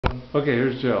Okay,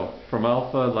 here's Joe from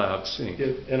Alpha Labs Inc.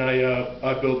 Yeah, and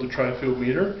I built the tri-field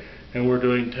meter, and we're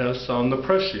doing tests on the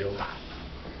press shield.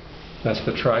 That's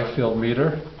the tri-field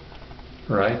meter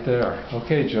right there.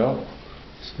 Okay, Joe.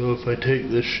 So if I take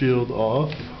this shield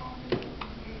off,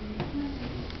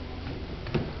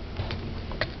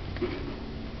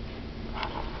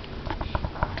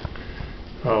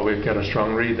 Oh, we've got a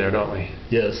strong read there, don't we?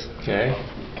 yes. Okay,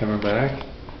 coming back.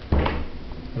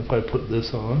 If I put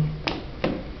this on,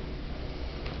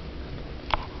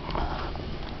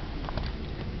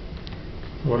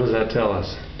 What does that tell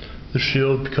us? the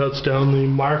shield cuts down the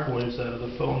microwaves out of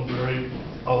the phone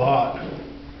a lot.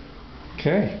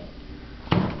 Okay.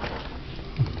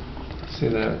 See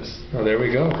that? Oh, there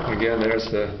we go. Again, there's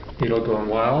the needle going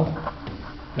wild.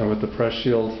 And with the press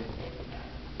shield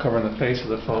covering the face of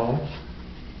the phone,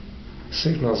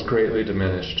 signal's greatly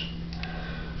diminished.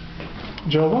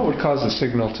 Joe, what would cause the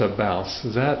signal to bounce?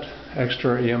 Is that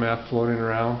extra EMF floating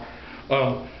around?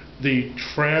 The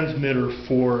transmitter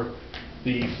for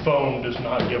the phone does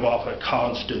not give off a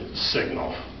constant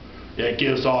signal. It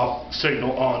gives off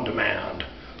signal on demand.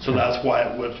 So that's why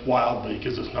it whips wildly,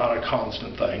 because it's not a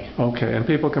constant thing. Okay, and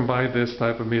people can buy this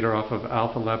type of meter off of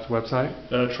Alpha Labs website?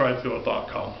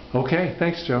 Trifield.com. Okay,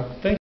 thanks, Joe. Thank